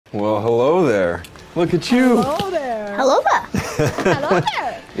Well, hello there. Look at you. Hello there. Hello there. Hello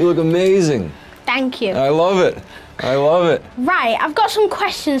there. You look amazing. Thank you. I love it. I love it. Right, I've got some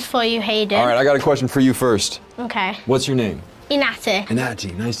questions for you, Hayden. All right, I got a question for you first. Okay. What's your name? Inati.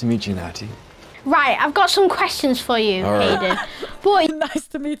 Inati. Nice to meet you, Inati. Right, I've got some questions for you, All right. Hayden. Boy, Nice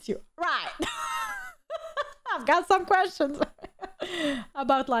to meet you. Right. I've got some questions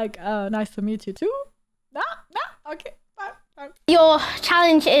about like, nice to meet you too. No, okay, fine. your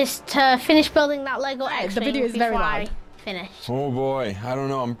challenge is to finish building that Lego X-Wing the video is very before I loud. finish. Oh boy, I don't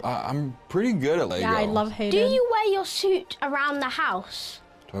know. I'm pretty good at Lego. Yeah, I love Do Hayden. you wear your suit around the house?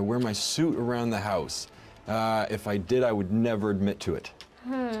 Do I wear my suit around the house? If I did, I would never admit to it.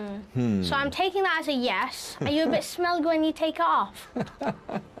 So I'm taking that as a yes. Are you a bit smelly when you take it off?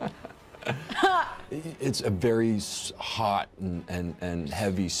 It's a very hot and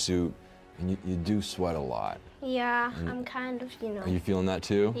heavy suit, and you do sweat a lot. Yeah, I'm kind of, Are you feeling that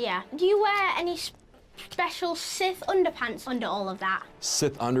too? Yeah. Do you wear any special Sith underpants under all of that?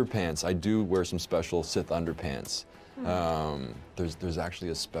 Sith underpants. I do wear some special Sith underpants. There's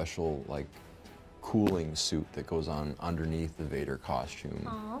actually a special like cooling suit that goes on underneath the Vader costume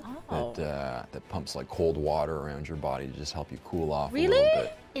that pumps like cold water around your body to just help you cool off a little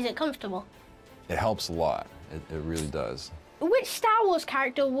bit. Is it comfortable? It helps a lot. It really does. Which Star Wars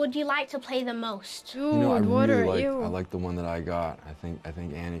character would you like to play the most? Dude, You know, I what really are like you? I like the one that I got. I think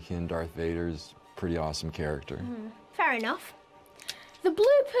Anakin, Darth Vader's pretty awesome character. Fair enough. The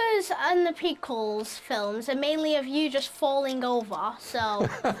bloopers and the prequels films are mainly of you just falling over, so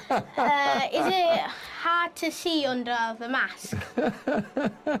is it hard to see under the mask?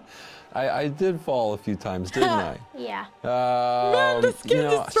 I did fall a few times, didn't I? Yeah. Man, the skin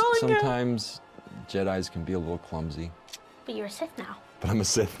is throwing up. sometimes Jedis can be a little clumsy, But you're a Sith now. but I'm a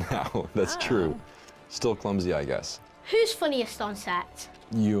Sith now. That's true. Still clumsy, I guess. Who's funniest on set?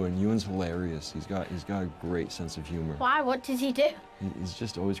 Ewan's hilarious. He's got a great sense of humor. Why? What does he do? He's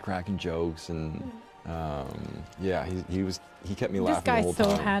just always cracking jokes, and yeah, he kept me This laughing the guy's whole so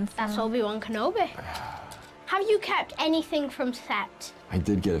time. handsome. That's Obi-Wan Kenobi. Have you kept anything from set? I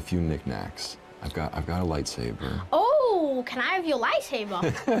did get a few knickknacks. I've got a lightsaber. Oh, can I have your lightsaber?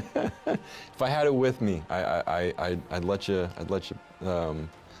 If I had it with me, I'd let you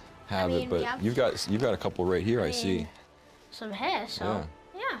have mean, it. But yeah. you've got a couple right here. I see. Some hair, so Yeah.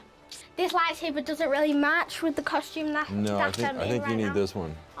 yeah. This lightsaber doesn't really match with the costume that No, I I'm think in right you need now. this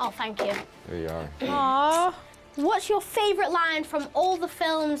one. Oh, thank you. There you are. Aww. What's your favorite line from all the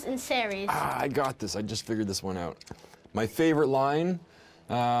films and series? I got this. I just figured this one out. My favorite line.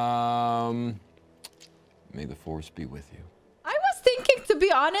 May the Force be with you. I was thinking, to be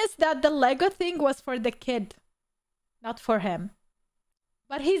honest, that the Lego thing was for the kid, not for him.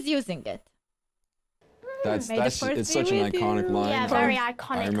 But he's using it. May the Force It's be such an with iconic you. line. Yeah, very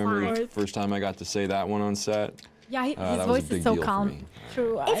iconic I remember line. the first time I got to say that one on set. Yeah, his that was a voice big is so deal for calm. me.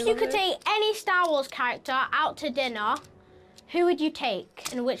 True. If you could take any Star Wars character out to dinner, who would you take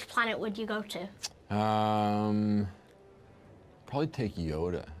and which planet would you go to? Probably take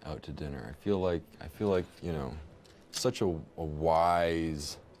Yoda out to dinner. I feel like such a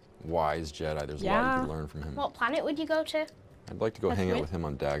wise Jedi. There's a lot you could learn from him. What planet would you go to? I'd like to go hang out with him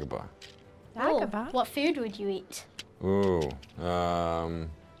on Dagobah. Dagobah? What food would you eat? Ooh, I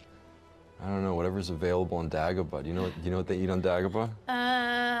don't know. Whatever's available on Dagobah. Do you know what they eat on Dagobah?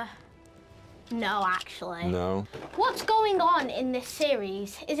 No, actually. No. What's going on in this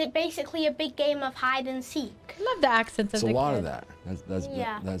series? Is it basically a big game of hide and seek? I love the accents of It's the a lot kid. of that.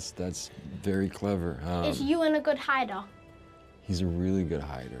 That's very clever. Is Ewan a good hider? He's a really good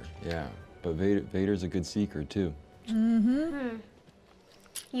hider. Yeah, but Vader's a good seeker too. Ewan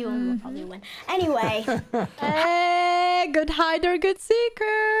will probably win. Anyway, Hey, good hider, good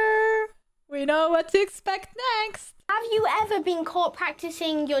seeker. We know what to expect next. have you ever been caught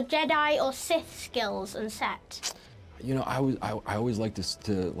practicing your Jedi or Sith skills on set? You know, I always like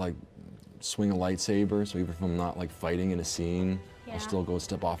to like swing a lightsaber. So even if I'm not like fighting in a scene, Yeah. I'll still go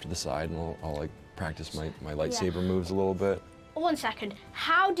step off to the side and I'll like practice my lightsaber moves a little bit. 1 second.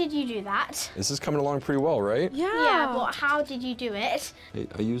 How did you do that? This is coming along pretty well, right? Yeah, but how did you do it?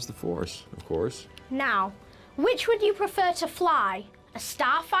 I use the Force, of course. Now, which would you prefer to fly? A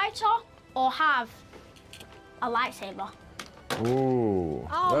starfighter or have a lightsaber? Ooh.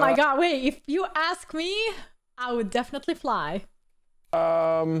 Oh my god, wait, if you ask me, I would definitely fly.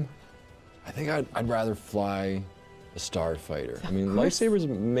 I think I'd rather fly a starfighter. I mean, lightsaber's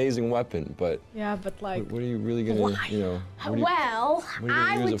an amazing weapon, but Yeah, but like, what are you really gonna, Why? you know? what do you- Well, what are you gonna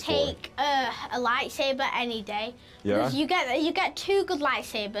I use would it for? take a lightsaber any day. Yeah? Because you get two good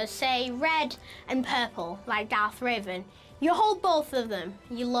lightsabers, say red and purple, like Darth Raven. You hold both of them.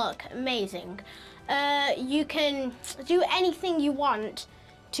 You look amazing. You can do anything you want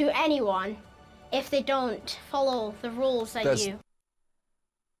to anyone if they don't follow the rules that you...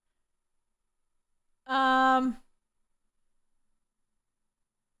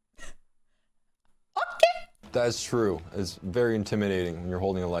 Okay. That's true. It's very intimidating when you're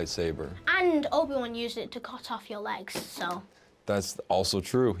holding a lightsaber. And Obi-Wan used it to cut off your legs, so... That's also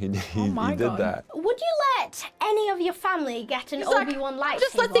true. He did God. that. Would you let any of your family get an Obi-Wan lightsaber?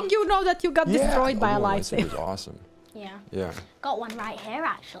 Just letting you know that you got destroyed by a lightsaber. Lightsaber's awesome. Yeah. Yeah. Got one right here,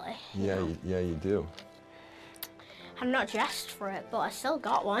 actually. Yeah, you do. I'm not dressed for it, but I still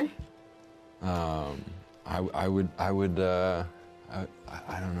got one. I don't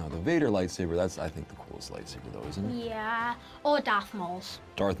know. The Vader lightsaber, that's, I think, the coolest lightsaber, though, isn't it? Yeah. Or Darth Maul's.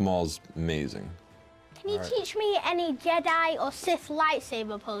 Darth Maul's amazing. Can you teach me any Jedi or Sith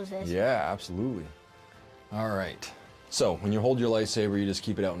lightsaber poses? Yeah, absolutely. All right. So, when you hold your lightsaber, you just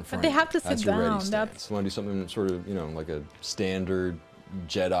keep it out in front. But they have to sit That's your down. ready stance. You want to do something sort of, you know, like a standard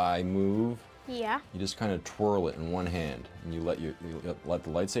Jedi move? Yeah. You just kind of twirl it in one hand, and you let the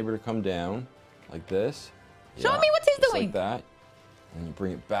lightsaber come down like this. Show me what he's just doing. Like that, and you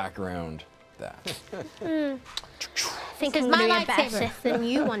bring it back around that. I think I'm going to be a better Sith than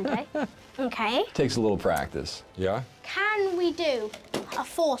you one day. Okay. Takes a little practice. Yeah. Can we do a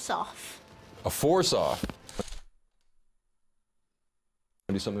force-off? A force-off.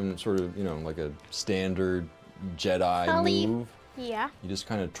 Do something sort of, you know, like a standard Jedi move. Yeah. You just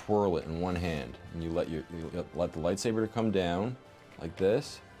kind of twirl it in one hand, and you let the lightsaber come down like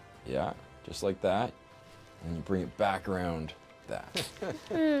this. Yeah, just like that, and you bring it back around that.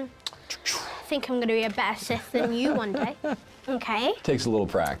 I think I'm going to be a better Sith than you one day. Okay. Takes a little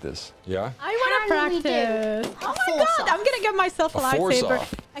practice. Yeah. I want to practice. Oh my God! I'm gonna get myself a lightsaber.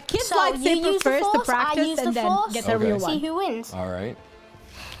 force-off. A kid's So you lightsaber use the first to force, I practice, use and the then force. get a real See one. who wins. All right.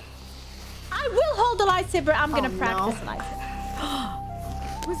 I will hold the lightsaber. I'm gonna no. practice the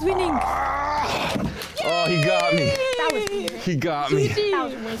lightsaber. Who's winning? Oh, he got me. That was easy. He got me.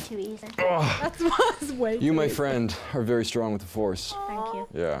 That was way too easy. That was way. You, too my easy. friend, are very strong with the Force. Thank you.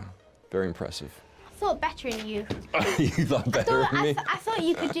 Yeah, very impressive. I thought better in you. You thought better of me? I thought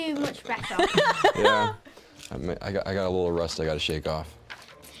you could do much better. Yeah. I got a little rust I got to shake off.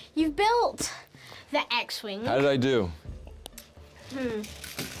 You've built the X-Wing. How did I do?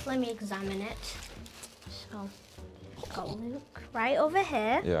 Let me examine it. So, got Luke right over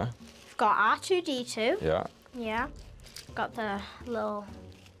here. Yeah. Got R2-D2. Yeah. Yeah. Got the little...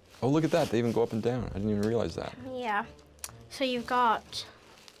 Oh, look at that. They even go up and down. I didn't even realize that. Yeah. So you've got...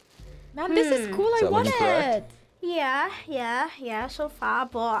 Man, this is cool. I that want looking correct? it. Yeah, so far,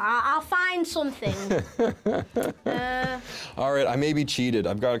 but I'll find something. All right, I may be cheated.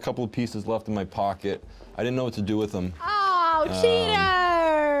 I've got a couple of pieces left in my pocket. I didn't know what to do with them. Oh,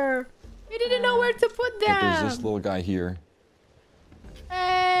 cheater! You didn't know where to put them. But there's this little guy here.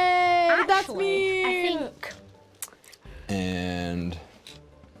 Hey, that's Actually, me. I think... And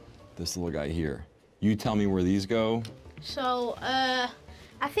this little guy here. You tell me where these go. So,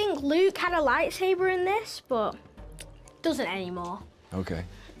 I think Luke had a lightsaber in this, but doesn't anymore. Okay.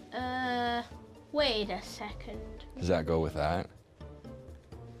 Wait a second. Does that go with that?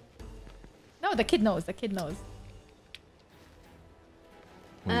 No, the kid knows. The kid knows.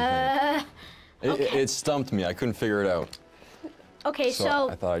 What do you think? Okay. It stumped me. I couldn't figure it out. Okay,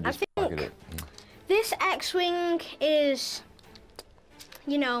 so I thought I'd just pocket it. this X-Wing is,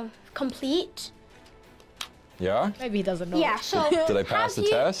 you know, complete. Yeah? Maybe he doesn't know. Yeah, so... Did I pass the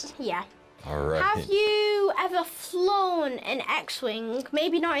test? Yeah. All right. Have you ever flown an X-Wing?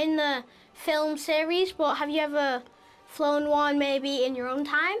 Maybe not in the film series, but have you ever flown one maybe in your own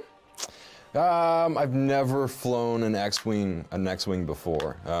time? I've never flown an X-Wing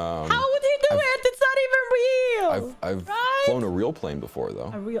before. How would he do it? It's not even real. I've right? flown a real plane before,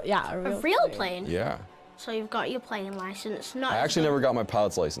 though. A real, yeah, A real plane? Yeah. So you've got your plane license. Not I actually never got my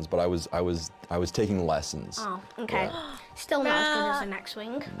pilot's license, but I was taking lessons. Oh, okay. Yeah. Still not as good as an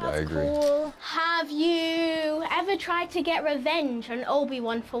X-Wing. I agree. Cool. Have you ever tried to get revenge on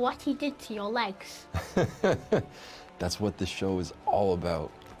Obi-Wan for what he did to your legs? That's what this show is all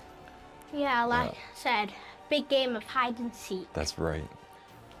about. Yeah, like I said, big game of hide and seek. That's right.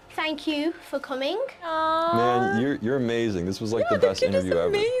 Thank you for coming. Man, you're amazing. This was like the best interview ever.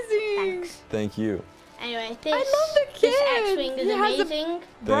 Amazing. Thanks. Thank you. Anyway, this, I love the kid. this X-Wing is He has a amazing.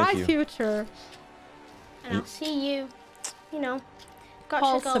 bright you. future. And I'll see you, you know, got to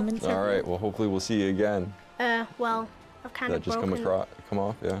Wholesome go. interview. All right. Well, hopefully we'll see you again. Well, I've kind Did of that just broken. come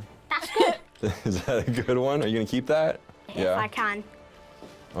off? Yeah. That's good. Is that a good one? Are you gonna keep that? If I can.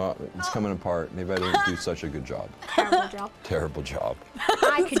 Oh, it's coming apart. Maybe I didn't do such a good job. Terrible job. Terrible job.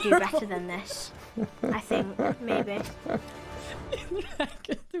 I could do better than this. I think, maybe. I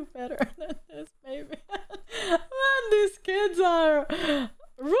could do better than this, maybe. Man, these kids are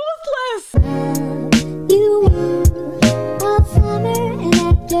ruthless.